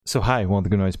So hi, welcome to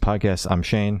the Good Noise Podcast. I'm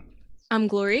Shane, I'm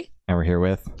Glory. and we're here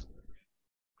with,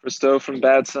 Christo from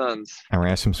Bad Sons. and we're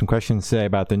asking some questions today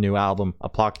about the new album,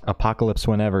 Apocalypse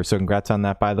Whenever. So congrats on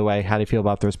that, by the way. How do you feel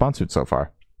about the response to it so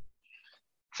far?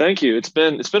 Thank you. It's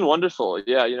been wonderful.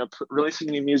 Yeah, releasing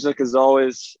new music is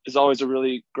always a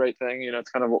really great thing.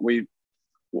 It's kind of what we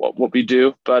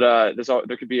do, but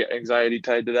there could be anxiety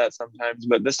tied to that sometimes.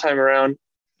 But this time around,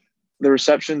 the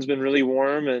reception's been really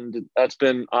warm, and that's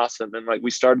been awesome. And like we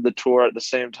started the tour at the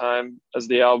same time as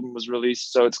the album was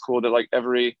released, so it's cool that like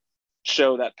every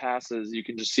show that passes, you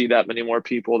can just see that many more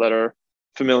people that are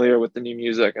familiar with the new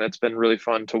music, and it's been really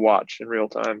fun to watch in real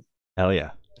time. Hell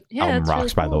yeah. Yeah, Album it's rocks,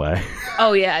 really by the cool. way.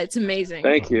 Oh yeah, it's amazing.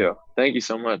 Thank you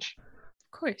so much.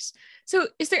 Of course. So,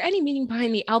 is there any meaning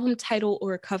behind the album title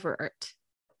or cover art?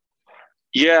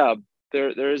 Yeah,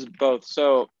 there is both.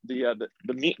 So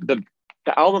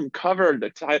the album cover,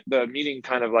 the meaning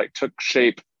kind of like took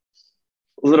shape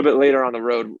a little bit later on the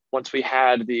road once we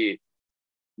had the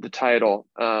title,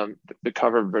 the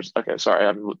cover verse. Okay, sorry,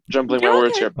 I'm jumbling my You're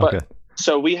words okay. here. But Okay.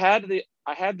 so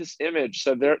I had this image.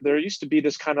 So there used to be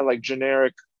this kind of like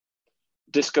generic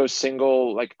disco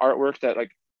single like artwork that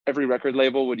like every record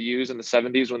label would use in the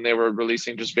 70s when they were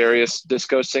releasing just various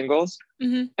disco singles.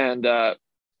 Mm-hmm. And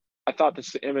I thought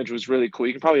this image was really cool.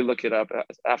 You can probably look it up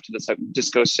after this like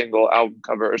disco single album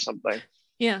cover or something.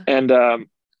 Yeah. And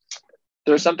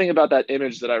there's something about that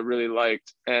image that I really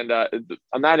liked. And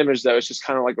on that image, though, it's just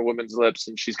kind of like a woman's lips,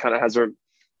 and she's kind of has her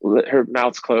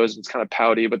mouth's closed and it's kind of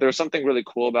pouty. But there was something really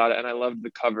cool about it, and I loved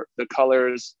the cover, the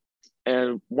colors.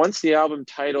 And once the album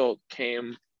title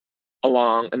came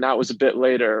along, and that was a bit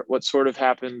later, what sort of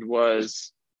happened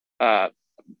was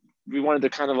we wanted to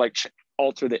kind of like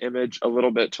alter the image a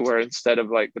little bit to where instead of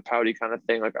like the pouty kind of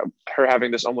thing, like her having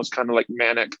this almost kind of like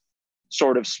manic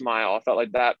sort of smile, I felt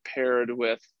like that paired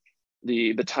with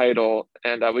the title.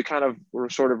 And we kind of were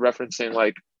sort of referencing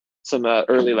like some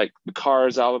early like the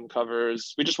Cars album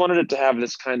covers. We just wanted it to have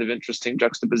this kind of interesting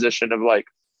juxtaposition of like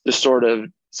this sort of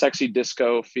sexy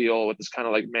disco feel with this kind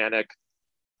of like manic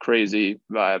crazy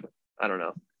vibe. I don't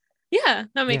know. Yeah,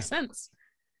 that makes sense.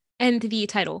 And the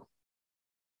title.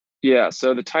 Yeah,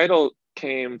 so the title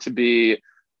came to be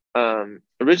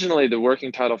originally the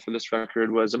working title for this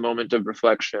record was A Moment of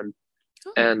Reflection.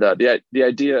 Oh. And the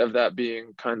idea of that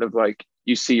being kind of like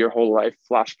you see your whole life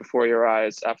flash before your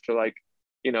eyes after like,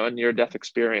 a near-death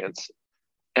experience.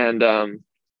 And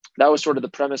that was sort of the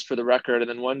premise for the record. And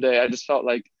then one day I just felt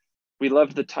like we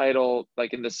loved the title,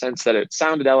 like in the sense that it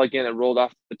sounded elegant, it rolled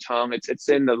off the tongue. It's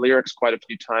in the lyrics quite a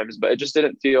few times, but it just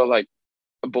didn't feel like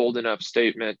a bold enough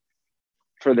statement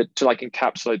to like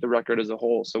encapsulate the record as a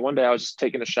whole. So one day I was just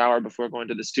taking a shower before going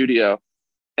to the studio,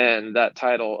 and that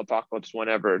title, Apocalypse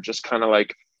Whenever, just kind of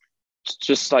like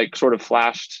sort of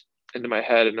flashed into my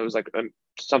head, and it was like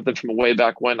something from way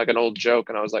back when, like an old joke.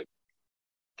 And I was like,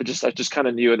 I just kind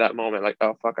of knew at that moment, like,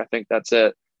 oh fuck, I think that's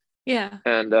it. Yeah.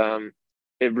 And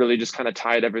it really just kind of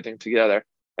tied everything together,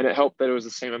 and it helped that it was the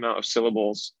same amount of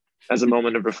syllables as A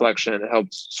Moment of Reflection. It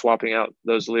helped swapping out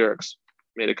those lyrics,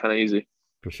 made it kind of easy.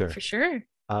 For sure. For sure.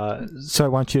 So I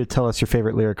want you to tell us your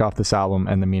favorite lyric off this album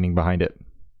and the meaning behind it.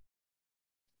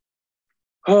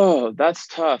 Oh, that's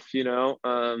tough. There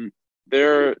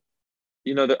are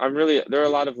a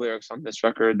lot of lyrics on this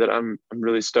record that I'm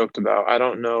really stoked about. I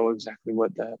don't know exactly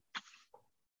what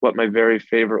my very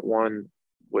favorite one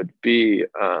would be.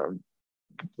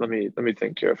 Let me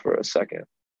think here for a second.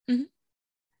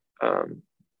 Mm-hmm.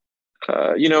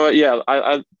 You know what? Yeah,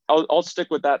 I'll stick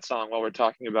with that song while we're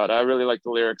talking about it. I really like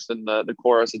the lyrics in the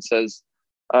chorus. It says,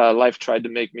 life tried to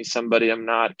make me somebody I'm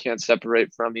not, can't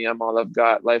separate from me, I'm all I've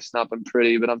got. Life's not been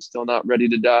pretty, but I'm still not ready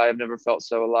to die. I've never felt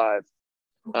so alive.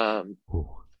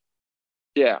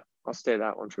 Yeah, I'll stay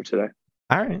that one for today.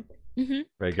 All right. Mm-hmm.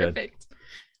 Very good. Perfect.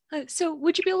 So,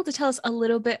 would you be able to tell us a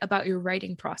little bit about your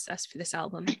writing process for this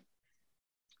album?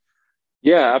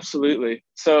 Yeah, absolutely.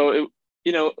 So,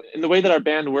 in the way that our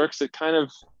band works, it kind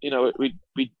of,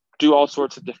 we do all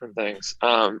sorts of different things.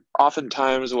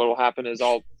 Oftentimes what will happen is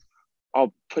I'll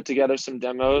put together some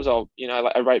demos.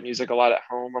 I write music a lot at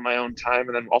home on my own time,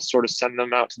 and then I'll sort of send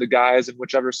them out to the guys, and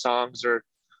whichever songs are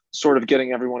sort of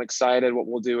getting everyone excited, what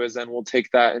we'll do is then we'll take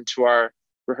that into our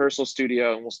rehearsal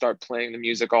studio and we'll start playing the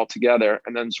music all together,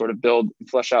 and then sort of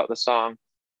flesh out the song,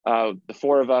 the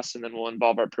four of us, and then we'll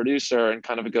involve our producer, and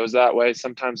kind of it goes that way.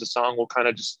 Sometimes the song will kind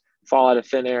of just fall out of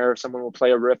thin air. Someone will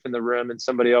play a riff in the room and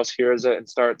somebody else hears it and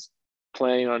starts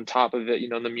playing on top of it.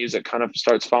 The music kind of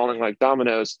starts falling like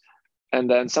dominoes. And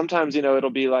then sometimes,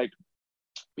 it'll be like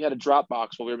we had a Dropbox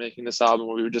while we were making this album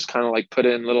where we would just kind of like put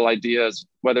in little ideas,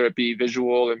 whether it be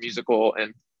visual or musical,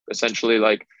 and essentially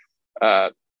like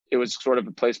it was sort of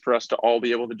a place for us to all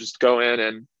be able to just go in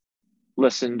and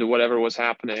listen to whatever was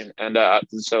happening. And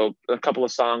so a couple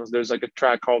of songs, there's like a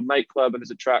track called Nightclub and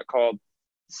there's a track called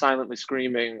Silently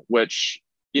Screaming, which,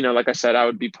 you know, like I said, I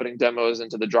would be putting demos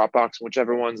into the Dropbox,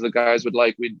 whichever ones the guys would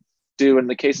like, we'd do. In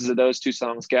the cases of those two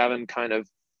songs, Gavin's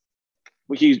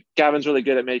really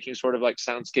good at making sort of like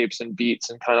soundscapes and beats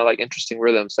and kind of like interesting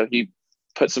rhythms. So he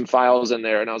put some files in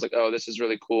there and I was like, oh, this is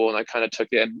really cool. And I kind of took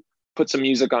it and put some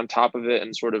music on top of it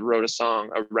and sort of wrote a song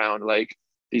around like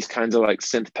these kinds of like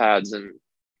synth pads and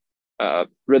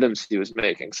rhythms he was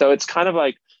making. So it's kind of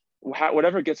like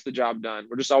whatever gets the job done.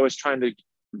 We're just always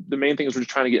the main thing is we're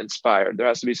just trying to get inspired. There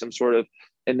has to be some sort of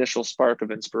initial spark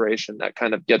of inspiration that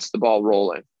kind of gets the ball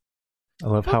rolling. I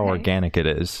love how organic it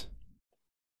is.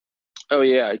 Oh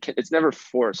yeah, it's never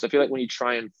forced. I feel like when you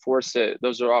try and force it,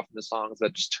 those are often the songs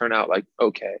that just turn out like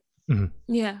okay. Mm-hmm.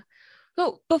 Yeah.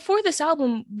 So before this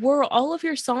album, were all of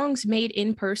your songs made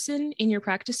in person in your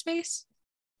practice space?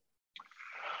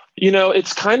 You know,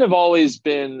 it's kind of always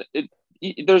been.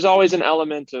 There's always an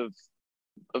element of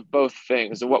both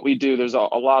things. And what we do, there's a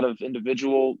lot of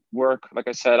individual work. Like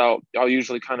I said, I'll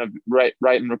usually kind of write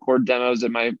and record demos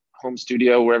at my home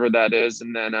studio, wherever that is,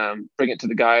 and then bring it to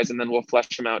the guys, and then we'll flesh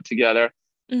them out together.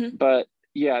 Mm-hmm. But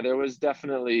yeah, there was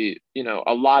definitely, you know,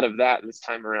 a lot of that this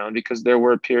time around, because there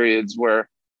were periods where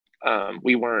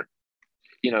we weren't,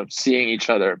 you know, seeing each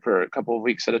other for a couple of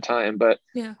weeks at a time. But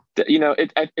yeah, you know,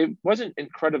 it wasn't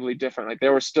incredibly different. Like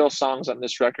there were still songs on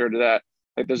this record that,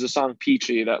 like, there's a song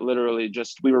Peachy that literally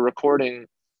just, we were recording.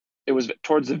 It was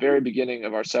towards the very beginning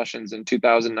of our sessions in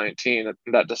 2019,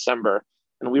 that December.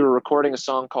 And we were recording a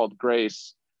song called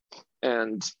Grace,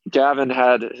 and Gavin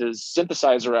had his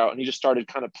synthesizer out and he just started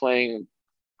kind of playing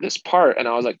this part. And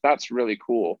I was like, that's really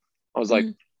cool. I was like,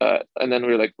 and then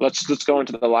we were like, let's go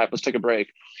into the live, let's take a break.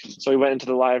 So we went into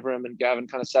the live room and Gavin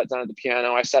kind of sat down at the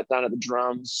piano. I sat down at the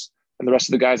drums, and the rest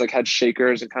of the guys like had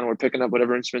shakers and kind of were picking up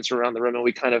whatever instruments were around the room. And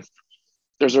we kind of,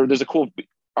 there's a cool,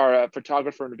 our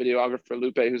photographer and videographer,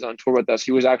 Lupe, who's on tour with us,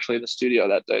 he was actually in the studio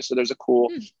that day. So there's a cool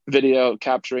video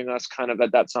capturing us kind of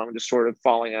at that song just sort of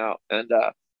falling out. And,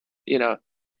 you know,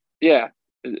 yeah,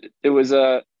 it was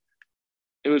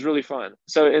really fun.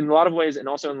 So in a lot of ways, and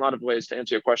also in a lot of ways, to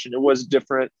answer your question, it was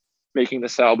different making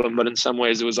this album, but in some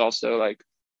ways it was also like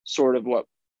sort of what,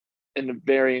 in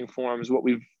varying forms, what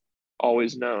we've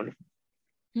always known.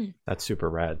 That's super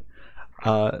rad.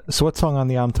 So what song on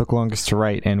the album took longest to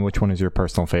write, and which one is your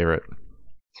personal favorite?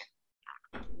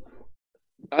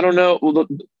 I don't know. Well,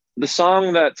 the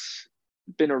song that's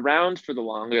been around for the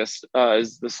longest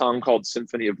is the song called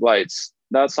Symphony of Lights.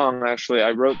 That song, actually,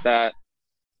 I wrote that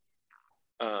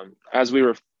as we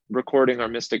were recording our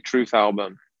Mystic Truth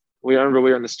album. I remember we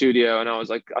were in the studio, and I was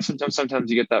like, sometimes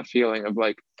you get that feeling of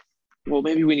like, well,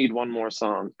 maybe we need one more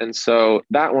song. And so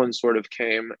that one sort of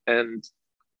came, and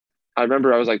I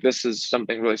remember I was like, this is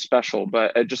something really special,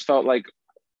 but it just felt like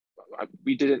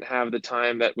we didn't have the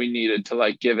time that we needed to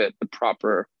like give it the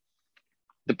proper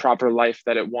life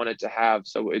that it wanted to have.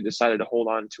 So we decided to hold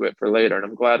on to it for later, and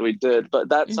I'm glad we did. But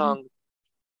that song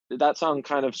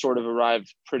kind of sort of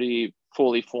arrived pretty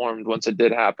fully formed once it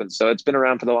did happen. So it's been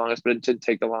around for the longest, but it did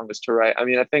take the longest to write. I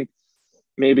mean, I think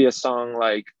maybe a song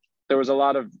like, there was a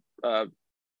lot of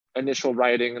initial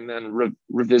writing and then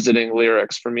revisiting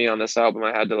lyrics for me on this album.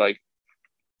 I had to like,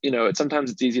 you know,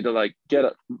 sometimes it's easy to like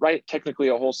write technically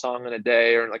a whole song in a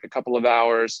day or in like a couple of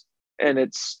hours. And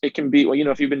it can be, well, you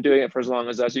know, if you've been doing it for as long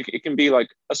as us, it can be like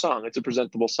a song. It's a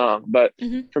presentable song. But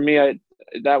for me,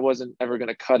 that wasn't ever going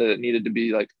to cut it. It needed to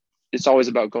be like, it's always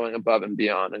about going above and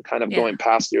beyond and kind of going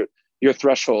past your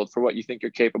threshold for what you think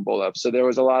you're capable of. So there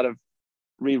was a lot of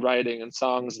rewriting, and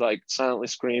songs like Silently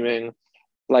Screaming,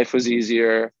 Life Was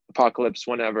Easier, Apocalypse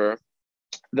Whenever,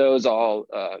 those all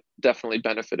definitely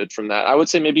benefited from that. I would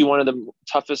say maybe one of the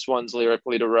toughest ones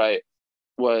lyrically to write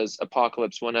was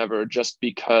Apocalypse Whenever, just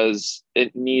because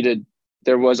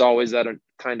there was always that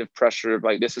kind of pressure of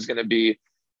like, this is going to be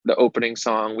the opening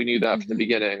song. We knew that from the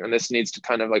beginning, and this needs to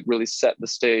kind of like really set the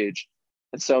stage.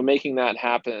 And so making that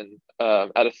happen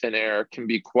out of thin air can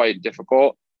be quite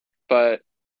difficult, but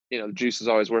you know, the juice is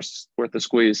always worth the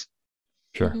squeeze.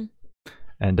 Sure.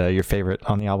 And your favorite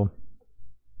on the album?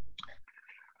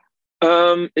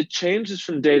 It changes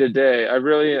from day to day. I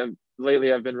really am.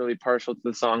 Lately, I've been really partial to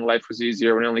the song Life Was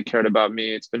Easier, When It Only Cared About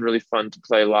Me. It's been really fun to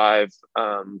play live.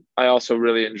 I also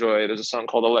really enjoy, there's a song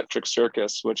called Electric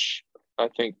Circus, which I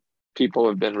think people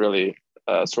have been really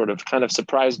sort of kind of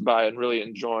surprised by and really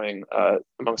enjoying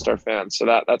amongst our fans. So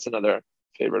that's another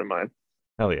favorite of mine.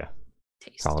 Hell yeah.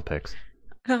 Solid picks.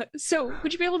 So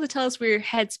would you be able to tell us where your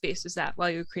headspace was at while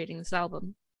you were creating this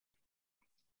album?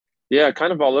 Yeah,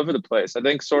 kind of all over the place. I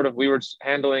think sort of we were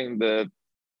handling the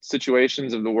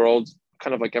situations of the world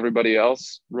kind of like everybody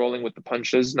else, rolling with the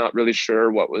punches, not really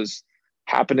sure what was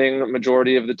happening the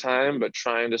majority of the time, but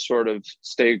trying to sort of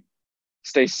stay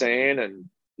sane and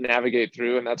navigate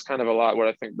through. And that's kind of a lot what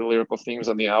I think the lyrical themes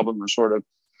on the album are sort of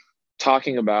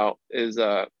talking about is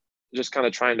just kind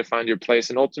of trying to find your place.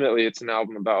 And ultimately it's an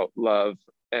album about love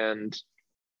and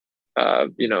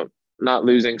you know, not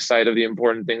losing sight of the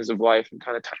important things of life and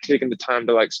kind of taking the time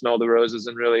to like smell the roses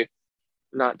and really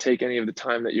not take any of the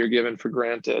time that you're given for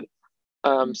granted.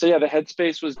 So yeah, the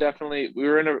headspace was definitely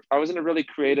I was in a really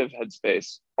creative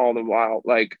headspace all the while.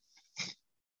 Like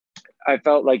I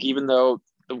felt like even though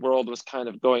the world was kind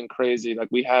of going crazy, like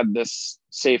we had this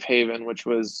safe haven, which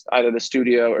was either the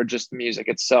studio or just music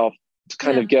itself to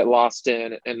kind of get lost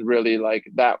in, and really like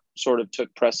that sort of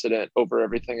took precedent over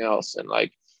everything else. And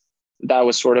like that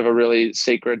was sort of a really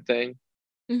sacred thing,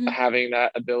 having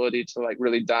that ability to like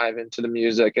really dive into the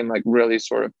music and like really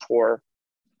sort of pour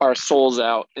our souls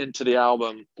out into the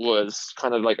album was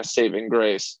kind of like a saving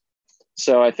grace.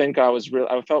 So I think I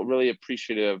felt really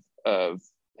appreciative of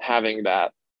having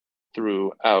that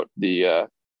throughout the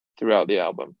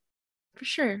album. For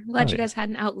sure. I'm glad you guys had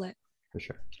an outlet. For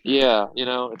sure. Yeah, you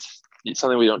know, it's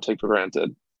something we don't take for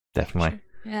granted. Definitely.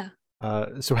 Sure. Yeah.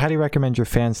 So how do you recommend your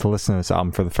fans to listen to this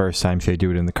album for the first time? Should they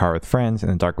do it in the car with friends, in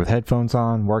the dark with headphones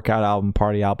on, workout album,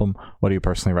 party album? What do you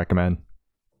personally recommend?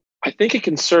 I think it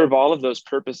can serve all of those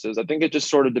purposes. I think it just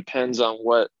sort of depends on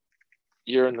what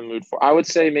you're in the mood for. I would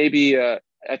say maybe I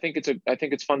think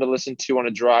it's fun to listen to on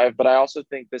a drive, but I also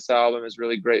think this album is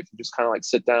really great for just kind of like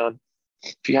sit down.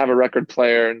 If you have a record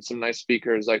player and some nice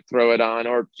speakers, like throw it on,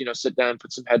 or you know, sit down,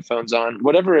 put some headphones on,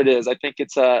 whatever it is. I think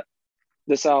it's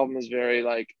this album is very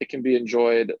like it can be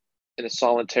enjoyed in a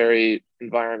solitary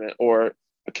environment or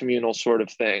a communal sort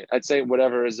of thing. I'd say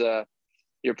whatever is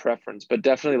your preference, but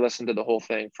definitely listen to the whole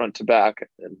thing front to back.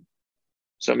 And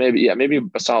so maybe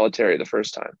a solitary the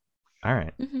first time. All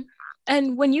right. Mm-hmm.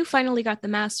 And when you finally got the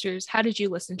masters, how did you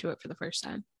listen to it for the first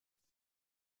time?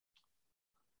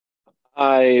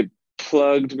 I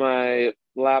plugged my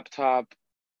laptop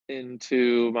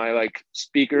into my like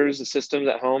speakers, the systems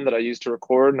at home that I used to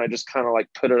record, and I just kind of like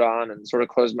put it on and sort of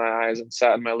closed my eyes and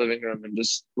sat in my living room and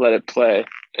just let it play.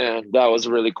 And that was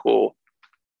a really cool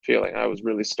feeling. I was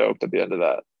really stoked at the end of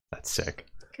that. That's sick.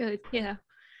 Good. Yeah.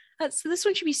 So this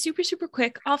one should be super, super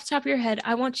quick. Off the top of your head,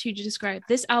 I want you to describe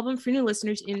this album for new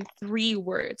listeners in 3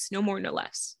 words, no more, no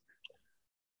less.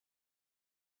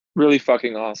 Really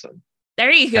fucking awesome.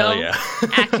 There you go. Hell yeah.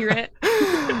 Accurate.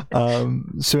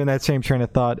 So in that same train of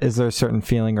thought, is there a certain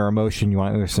feeling or emotion you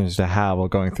want listeners to have while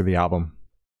going through the album?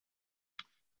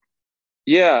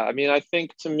 Yeah, I mean, I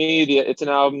think to me, it's an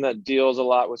album that deals a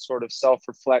lot with sort of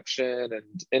self-reflection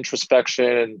and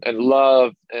introspection and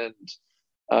love, and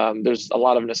there's a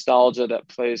lot of nostalgia that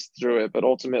plays through it. But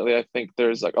ultimately, I think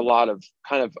there's like a lot of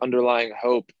kind of underlying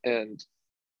hope and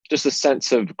just a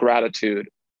sense of gratitude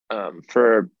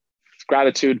for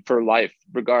life,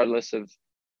 regardless of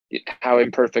how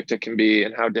imperfect it can be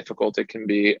and how difficult it can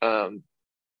be.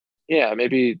 Yeah,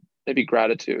 maybe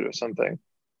gratitude or something.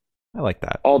 I like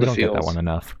that. All we the don't feels. get that one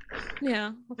enough.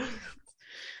 Yeah.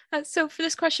 So for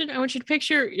this question, I want you to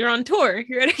picture you're on tour.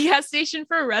 You're at a gas station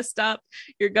for a rest stop.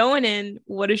 You're going in.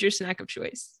 What is your snack of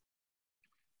choice?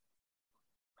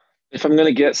 If I'm going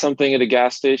to get something at a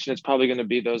gas station, it's probably going to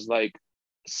be those like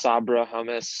Sabra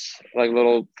hummus, like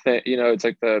little thing, you know, it's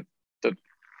like the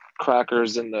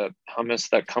crackers and the hummus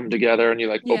that come together and you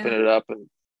like open it up, and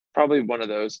probably one of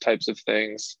those types of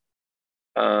things.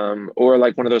 Or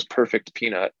like one of those perfect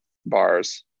peanut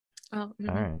bars. Oh,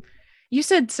 all right. You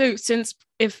said so. Since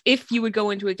if you would go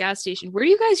into a gas station, where do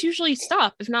you guys usually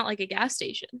stop if not like a gas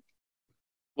station?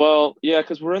 Well, yeah,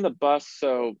 because we're in the bus,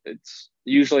 so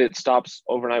it stops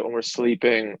overnight when we're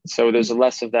sleeping, so there's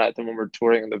less of that than when we're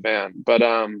touring in the van. But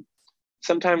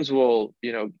sometimes we'll,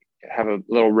 you know, have a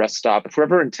little rest stop. If we're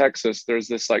ever in Texas, there's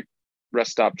this like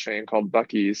rest stop chain called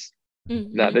Buc-ee's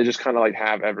that they just kind of like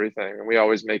have everything, and we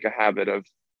always make a habit of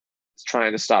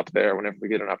trying to stop there whenever we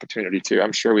get an opportunity to.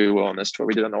 I'm sure we will on this tour.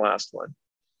 We did on the last one.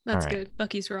 That's good.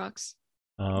 Buc-ee's rocks.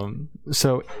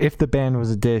 So if the band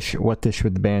was a dish, what dish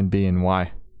would the band be and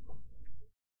why?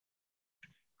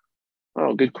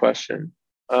 Oh, good question.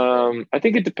 I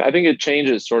think it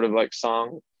changes sort of like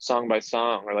song by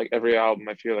song, or like every album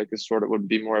I feel like this sort of would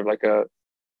be more of like a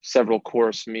several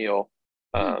course meal.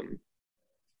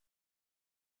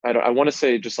 I want to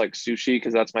say just like sushi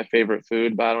because that's my favorite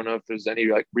food, but I don't know if there's any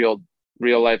like real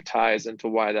life ties into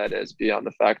why that is beyond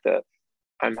the fact that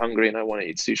I'm hungry and I want to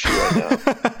eat sushi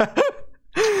right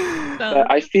now.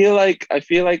 I feel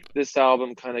like this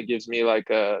album kind of gives me like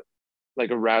a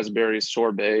like a raspberry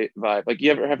sorbet vibe. Like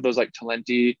you ever have those like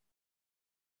Talenti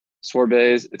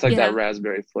sorbets? It's like Yeah. that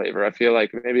raspberry flavor. I feel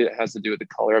like maybe it has to do with the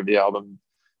color of the album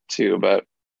too, but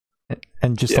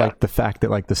And just Yeah. like the fact that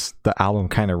like the album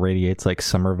kind of radiates like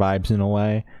summer vibes in a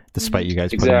way, despite you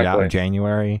guys putting it out Exactly. in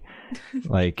January.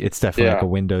 Like it's definitely like Yeah. a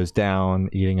windows down,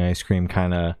 eating ice cream,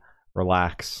 kind of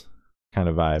relax kind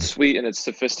of vibe sweet and it's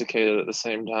sophisticated at the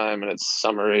same time, and it's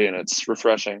summery and it's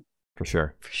refreshing. for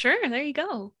sure. For sure. There you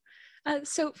go.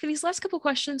 So for these last couple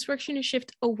questions, we're actually going to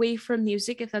shift away from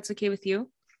music, if that's okay with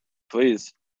you.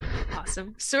 Please.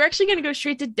 Awesome. So we're actually going to go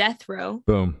straight to death row.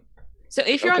 Boom. So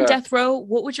if you're on Okay. death row,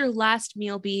 what would your last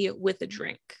meal be with a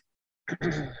drink?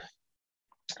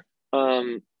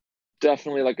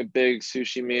 Definitely like a big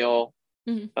sushi meal,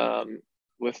 Mhm.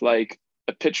 with like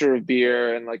a pitcher of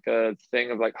beer and like a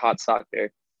thing of like hot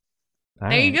sake.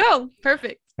 There you go.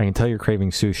 Perfect. I can tell you're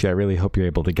craving sushi. I really hope you're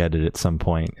able to get it at some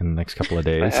point in the next couple of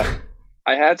days.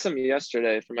 I had some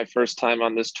yesterday for my first time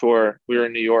on this tour. We were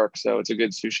in New York, so it's a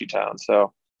good sushi town.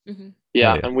 So hmm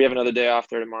yeah, Oh, yeah. and we have another day off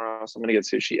there tomorrow, so I'm gonna get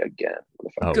sushi again.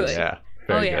 Oh, Good. yeah. Oh,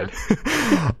 Very yeah.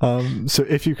 good. So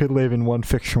if you could live in one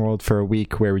fiction world for a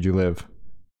week, where would you live?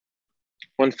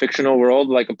 One fictional world,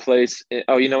 like a place.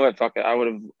 Oh, you know what? Fuck it.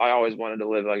 I always wanted to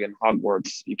live like in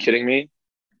Hogwarts. You kidding me?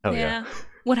 Oh, yeah.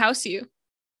 What house are you?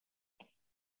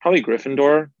 Probably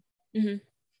Gryffindor,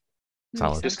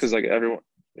 Solid. just because like everyone,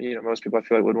 most people I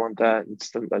feel like would want that.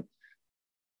 It's but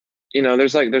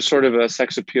there's sort of a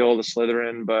sex appeal to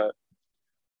Slytherin, but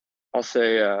I'll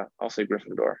say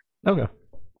Gryffindor. Okay.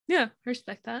 Yeah, I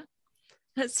respect that.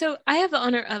 So I have the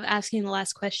honor of asking the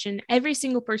last question. Every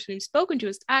single person we've spoken to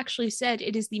has actually said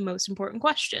it is the most important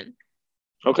question.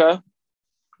 Okay.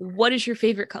 What is your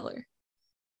favorite color?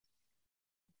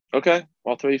 Okay,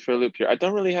 I'll throw you for a loop here. I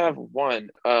don't really have one.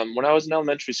 When I was in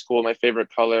elementary school, my favorite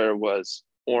color was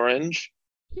orange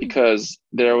because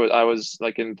I was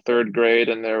like in third grade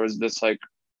and there was this like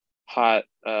hot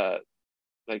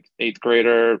like eighth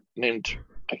grader named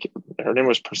her name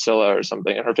was Priscilla or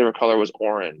something, and her favorite color was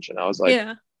orange, and I was like,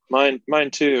 Yeah. mine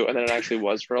too, and then it actually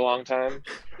was for a long time,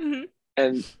 Mhm.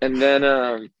 and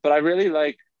then but I really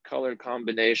like color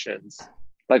combinations.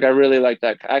 Like I really like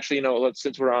that. Actually,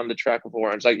 since we're on the track of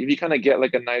orange, like if you kind of get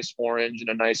like a nice orange and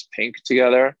a nice pink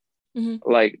together, Mhm.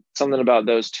 like something about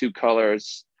those two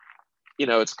colors,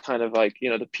 it's kind of like,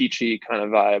 the peachy kind of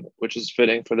vibe, which is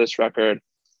fitting for this record.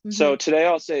 So today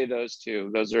I'll say those two.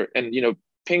 Those are, and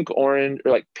pink, orange,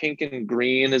 or like pink and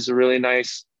green is a really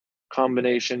nice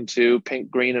combination too. Pink,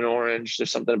 green, and orange.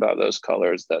 There's something about those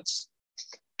colors that's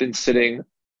been sitting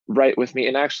right with me.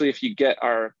 And actually, if you get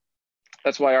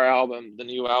that's why our album, the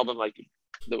new album, like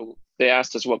they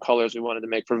asked us what colors we wanted to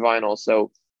make for vinyl.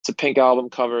 So it's a pink album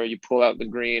cover. You pull out the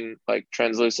green, like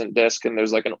translucent disc, and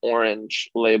there's like an orange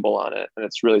label on it, and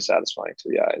it's really satisfying to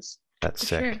the eyes. That's For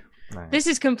sick. sure. Nice. This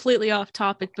is completely off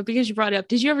topic, but because you brought it up,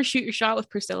 did you ever shoot your shot with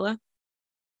Priscilla?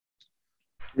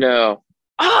 No,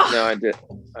 Oh, no, I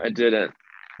didn't.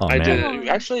 Oh, I man. didn't.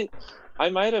 Actually, I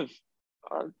might have.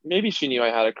 Maybe she knew I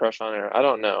had a crush on her. I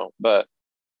don't know, but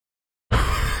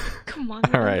come on.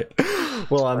 All right.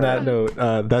 Well, on that note,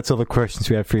 that's all the questions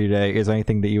we have for you today. Is there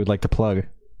anything that you would like to plug?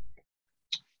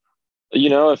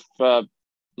 if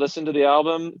listen to the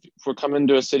album. If we're coming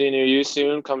to a city near you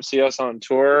soon, come see us on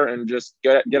tour and just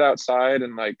get outside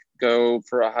and like go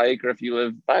for a hike, or if you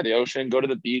live by the ocean, go to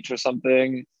the beach or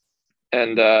something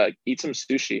and eat some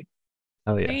sushi.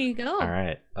 Oh yeah. There you go. All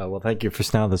right. Well, thank you for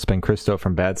now. This has been Christo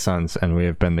from Bad Sons, and we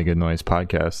have been the Good Noise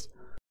Podcast.